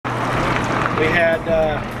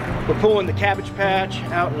We're pulling the cabbage patch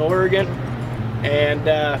out in Oregon,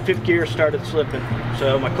 and fifth gear started slipping,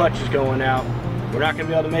 so my clutch is going out. We're not going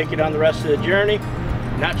to be able to make it on the rest of the journey.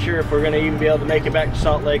 Not sure if we're going to even be able to make it back to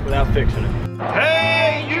Salt Lake without fixing it.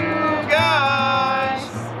 Hey you guys!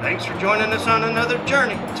 Thanks for joining us on another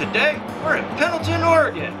journey. Today we're in Pendleton,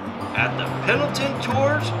 Oregon at the Pendleton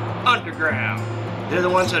Tours Underground. They're the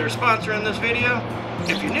ones that are sponsoring this video.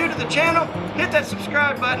 If you're new to the channel, hit that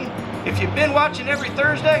subscribe button. If you've been watching every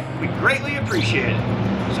Thursday, we greatly appreciate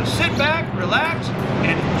it. So sit back, relax,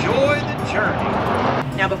 and enjoy the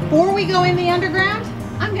journey. Now before we go in the underground,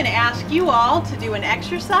 I'm going to ask you all to do an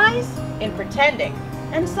exercise in pretending.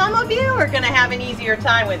 And some of you are going to have an easier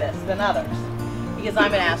time with this than others. Because I'm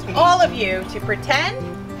going to ask all of you to pretend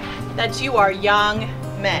that you are young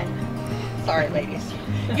men. Sorry ladies.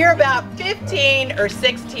 You're about 15 or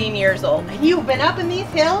 16 years old. And you've been up in these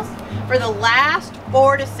hills for the last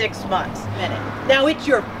 4 to 6 months. Now it's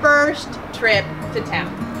your first trip to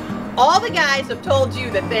town. All the guys have told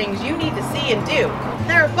you the things you need to see and do.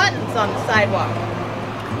 There are buttons on the sidewalk.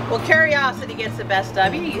 Well, curiosity gets the best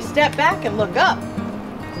of you. You step back and look up.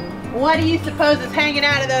 What do you suppose is hanging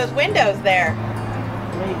out of those windows there?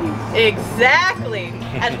 Ladies. Exactly.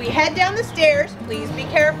 As we head down the stairs, please be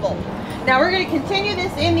careful. Now we're going to continue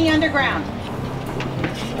this in the underground.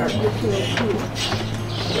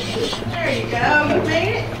 There you go, you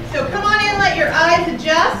made it. So come on in, let your eyes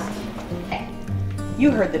adjust.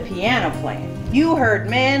 You heard the piano playing. You heard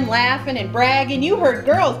men laughing and bragging. You heard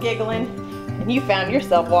girls giggling. And you found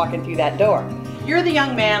yourself walking through that door. You're the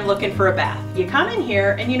young man looking for a bath. You come in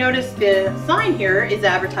here and you notice the sign here is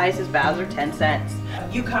advertised as baths are 10 cents.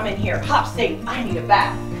 You come in here, hop, sing, I need a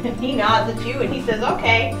bath. And he nods at you and he says,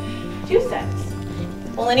 okay, 2 cents.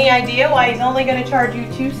 Well, any idea why he's only going to charge you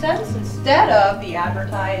 2 cents instead of the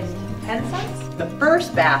advertised 10 cents? The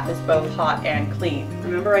first bath is both hot and clean.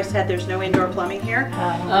 Remember I said there's no indoor plumbing here?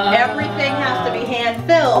 Everything has to be hand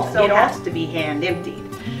filled, so it has to be hand emptied.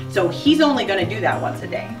 So he's only going to do that once a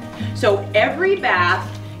day. So every bath,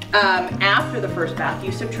 after the first bath,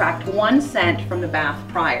 you subtract 1 cent from the bath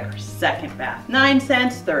prior. Second bath, 9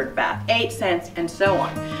 cents, third bath, 8 cents, and so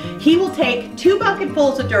on. He will take 2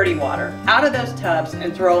 bucketfuls of dirty water out of those tubs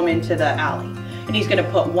and throw them into the alley. And he's going to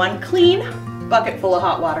put 1 clean bucket full of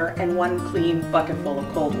hot water and 1 clean bucket full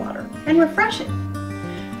of cold water and refresh it.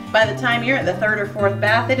 By the time you're at the 3rd or 4th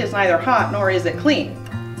bath, it is neither hot nor is it clean.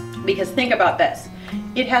 Because think about this.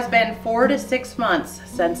 It has been 4 to 6 months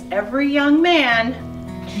since every young man,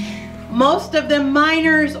 most of them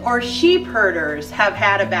miners or sheep herders, have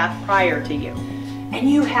had a bath prior to you. And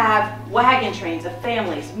you have wagon trains of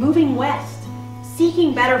families moving west,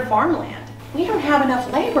 seeking better farmland. We don't have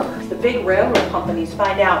enough laborers. The big railroad companies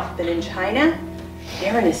find out that in China,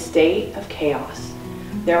 they're in a state of chaos.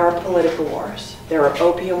 There are political wars, there are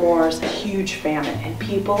opium wars, a huge famine, and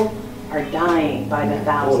people are dying by the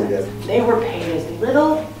thousands. They were paid as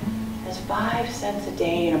little as 5 cents a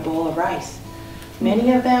day in a bowl of rice.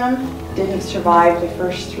 Many of them didn't survive the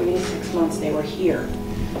first 3 to 6 months they were here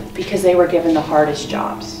because they were given the hardest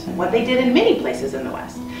jobs. What they did in many places in the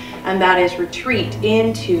West. And that is retreat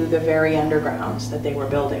into the very undergrounds that they were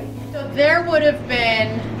building. So there would have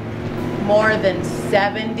been more than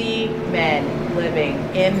 70 men living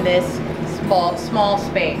in this small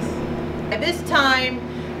space. At this time,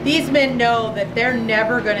 these men know that they're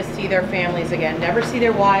never going to see their families again, never see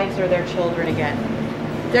their wives or their children again.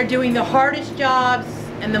 They're doing the hardest jobs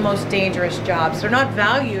and the most dangerous jobs. They're not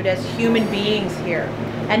valued as human beings here.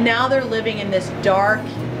 And now they're living in this dark,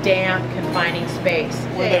 damp, confining space.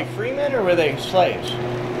 Were they freemen or were they slaves?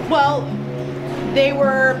 Well, they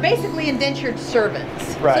were basically indentured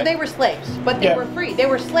servants. Right. So they were slaves, but they were free. They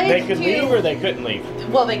were slaves. They could leave or they couldn't leave?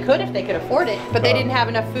 Well, they could if they could afford it, but they didn't have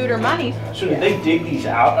enough food or money. So did they dig these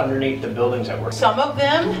out underneath the buildings that were? Some of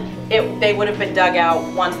them, they would have been dug out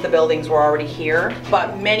once the buildings were already here,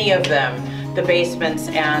 but many of them, the basements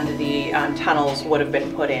and the tunnels would have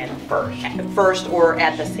been put in first or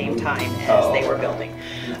at the same time as they were building.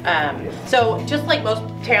 So just like most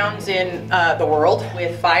towns in the world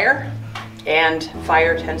with fire, and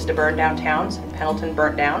fire tends to burn down towns, and Pendleton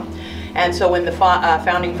burnt down. And so when the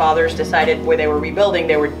founding fathers decided where they were rebuilding,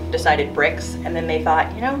 they decided bricks, and then they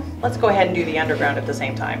thought, you know, let's go ahead and do the underground at the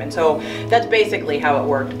same time. And so that's basically how it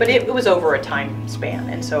worked, but it was over a time span,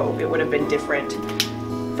 and so it would have been different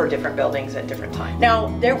for different buildings at different times. Now,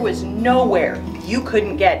 there was nowhere you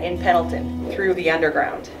couldn't get in Pendleton through the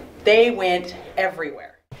underground. They went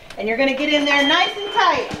everywhere. And you're gonna get in there nice and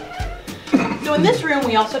tight. So in this room,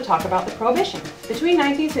 we also talk about the Prohibition. Between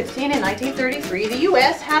 1916 and 1933, the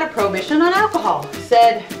US had a prohibition on alcohol. It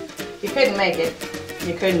said you couldn't make it,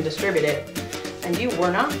 you couldn't distribute it, and you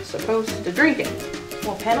were not supposed to drink it.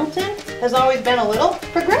 Well, Pendleton has always been a little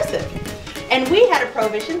progressive. And we had a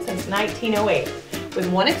prohibition since 1908.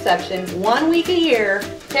 With one exception, 1 week a year,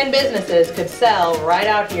 10 businesses could sell right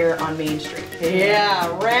out here on Main Street. Yeah,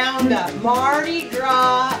 Roundup, Mardi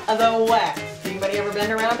Gras of the West. Anybody ever been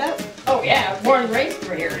to Roundup? Oh yeah, born and raised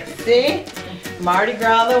for here. See? Mardi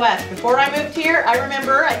Gras of the West. Before I moved here, I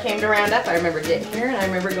remember I came to Roundup, I remember getting here, and I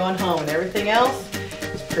remember going home, and everything else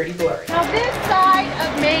was pretty blurry. Now this side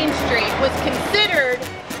of Main Street was considered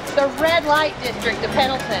the red light district of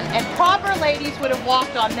Pendleton, and proper ladies would have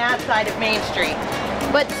walked on that side of Main Street.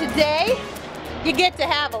 But today, you get to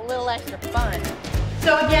have a little extra fun.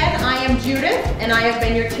 So again, I am Judith, and I have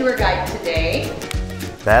been your tour guide today.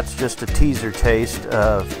 That's just a teaser taste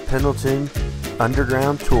of Pendleton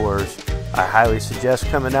Underground Tours. I highly suggest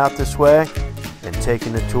coming out this way and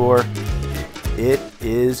taking a tour. It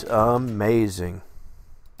is amazing.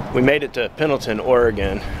 We made it to Pendleton,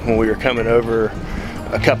 Oregon when we were coming over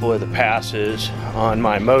a couple of the passes on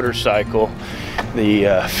my motorcycle.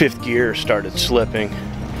 The fifth gear started slipping,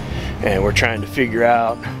 and we're trying to figure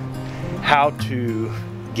out how to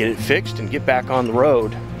get it fixed and get back on the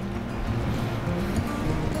road.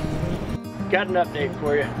 Got an update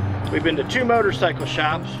for you. We've been to 2 motorcycle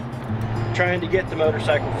shops trying to get the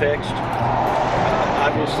motorcycle fixed.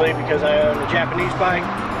 Obviously, because I own a Japanese bike,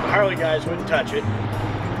 the Harley guys wouldn't touch it.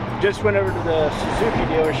 Just went over to the Suzuki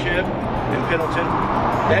dealership in Pendleton.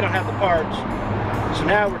 They don't have the parts. So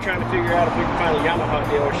now we're trying to figure out if we can find a Yamaha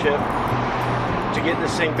dealership to get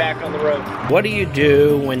this thing back on the road. What do you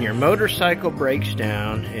do when your motorcycle breaks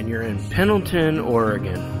down and you're in Pendleton,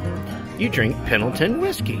 Oregon? You drink Pendleton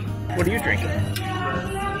whiskey. What are you drinking?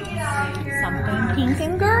 Something pink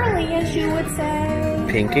and girly, as you would say.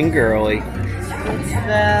 Pink and girly. It's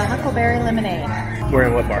the Huckleberry Lemonade. We're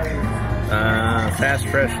in what bar? Fast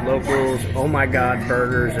Fresh Locals, Oh My God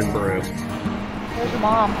Burgers and Brew. Where's your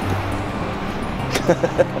mom?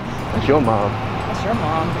 That's your mom. That's your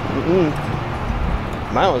mom.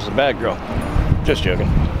 Mine was the bad girl. Just joking.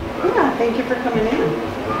 Yeah, thank you for coming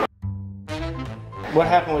in. What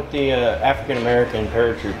happened with the African American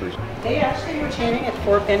paratroopers? They actually were training at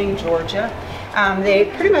Fort Benning, Georgia. They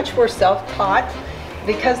pretty much were self-taught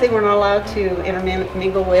because they were not allowed to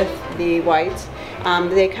intermingle with the whites.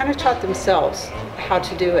 They kind of taught themselves how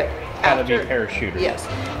to do it. How to be parachuters. Yes.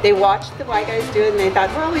 They watched the white guys do it and they thought,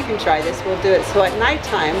 well, we can try this, we'll do it. So at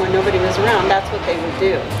nighttime, when nobody was around, that's what they would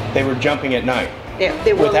do. They were jumping at night.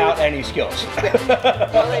 They were without any skills.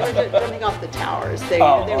 Well, they were jumping off the towers. They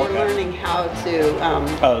were learning how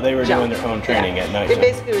to they were jump. doing their own training at night. They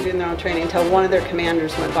basically were doing their own training until one of their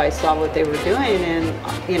commanders went by, saw what they were doing, and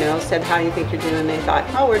said, "How do you think you're doing?" They thought,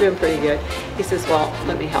 "Oh, we're doing pretty good." He says, "Well,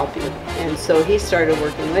 let me help you." And so he started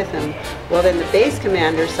working with him. Well, then the base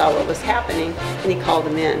commander saw what was happening, and he called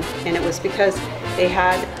them in, and it was because they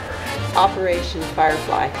had Operation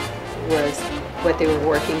Firefly was what they were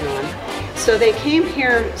working on. So they came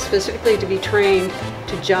here specifically to be trained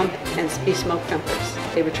to jump and be smoke jumpers.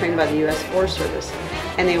 They were trained by the U.S. Forest Service.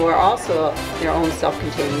 And they were also their own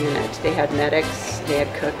self-contained unit. They had medics, they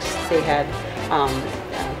had cooks, they had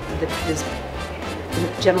this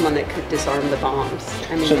gentleman that could disarm the bombs.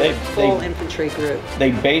 I mean, so they were a full infantry group.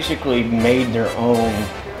 They basically made their own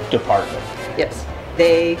department. Yes.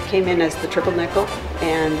 They came in as the Triple Nickel,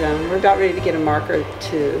 and we're about ready to get a marker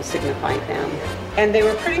to signify them. And they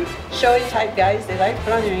were pretty showy type guys. They liked to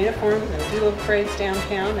put on their uniforms and do little parades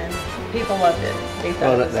downtown, and people loved it. They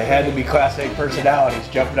thought they had to be Class A personalities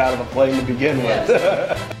jumping out of a plane to begin with.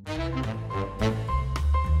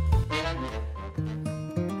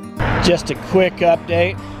 Just a quick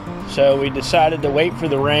update. So we decided to wait for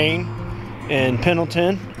the rain in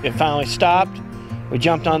Pendleton. It finally stopped. We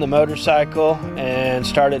jumped on the motorcycle and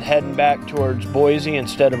started heading back towards Boise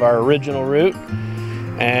instead of our original route.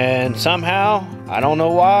 And somehow, I don't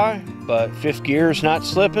know why, but fifth gear is not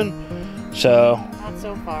slipping. So Not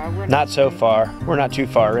so far. We're not so far. We're not too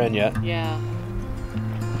far in yet. Yeah.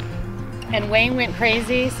 And Wayne went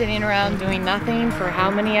crazy sitting around doing nothing for how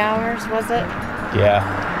many hours was it? Yeah,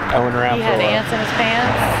 I went around He for had a while. ants in his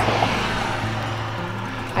pants.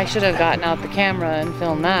 I should have gotten out the camera and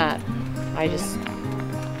filmed that. I just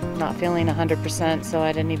not feeling 100%, so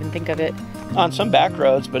I didn't even think of it. On some back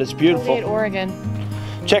roads, but it's beautiful. At Oregon.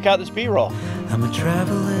 Check out this B-roll. I'm a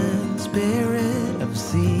traveling spirit. I've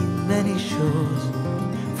seen many shores,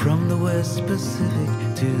 from the West Pacific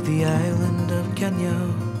to the island of Kenya.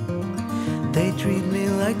 They treat me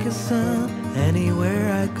like a son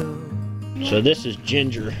anywhere I go. So this is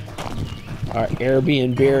Ginger, our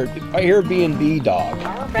Airbnb dog.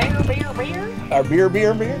 Our bear. Our beer.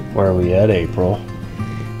 Where are we at, April?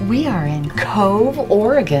 We are in Cove,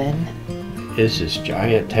 Oregon. It's this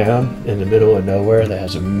giant town in the middle of nowhere that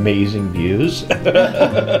has amazing views.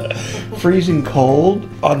 Freezing cold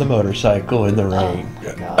on the motorcycle in the rain. Oh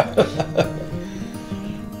my gosh.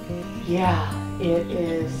 Yeah, it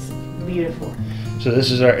is beautiful. So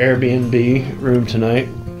this is our Airbnb room tonight.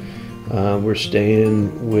 We're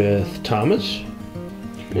staying with Thomas.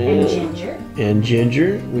 And Ginger. And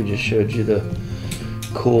Ginger. We just showed you the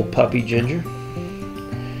cool puppy Ginger.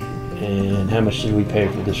 And how much did we pay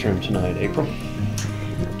for this room tonight, April?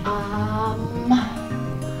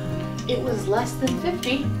 It was less than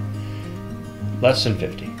 50. Less than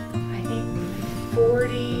 50. I think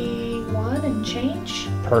 41 and change.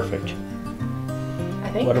 Perfect. I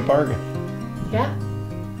think. What a bargain. Yeah.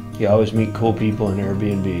 You always meet cool people in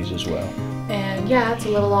Airbnbs as well. And yeah, it's a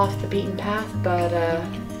little off the beaten path, but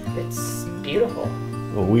it's beautiful.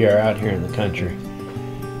 Well, we are out here in the country.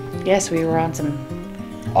 Yes, we were on some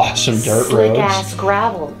Awesome dirt slick roads. ass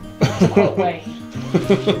gravel. To quote Way.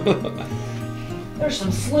 There's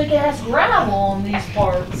some slick ass gravel on these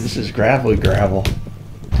parts. This is gravelly gravel.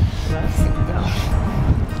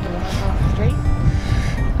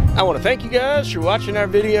 I want to thank you guys for watching our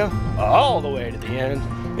video all the way to the end.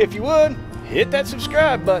 If you would, hit that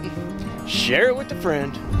subscribe button, share it with a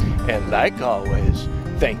friend, and like always,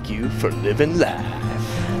 thank you for living life.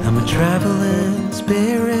 I'm a traveling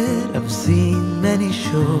spirit, I've seen many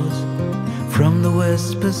shores, from the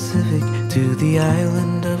West Pacific to the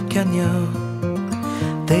island of Cano.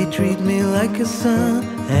 They treat me like a son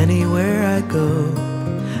anywhere I go,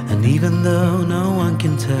 and even though no one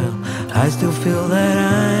can tell, I still feel that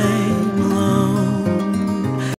I'm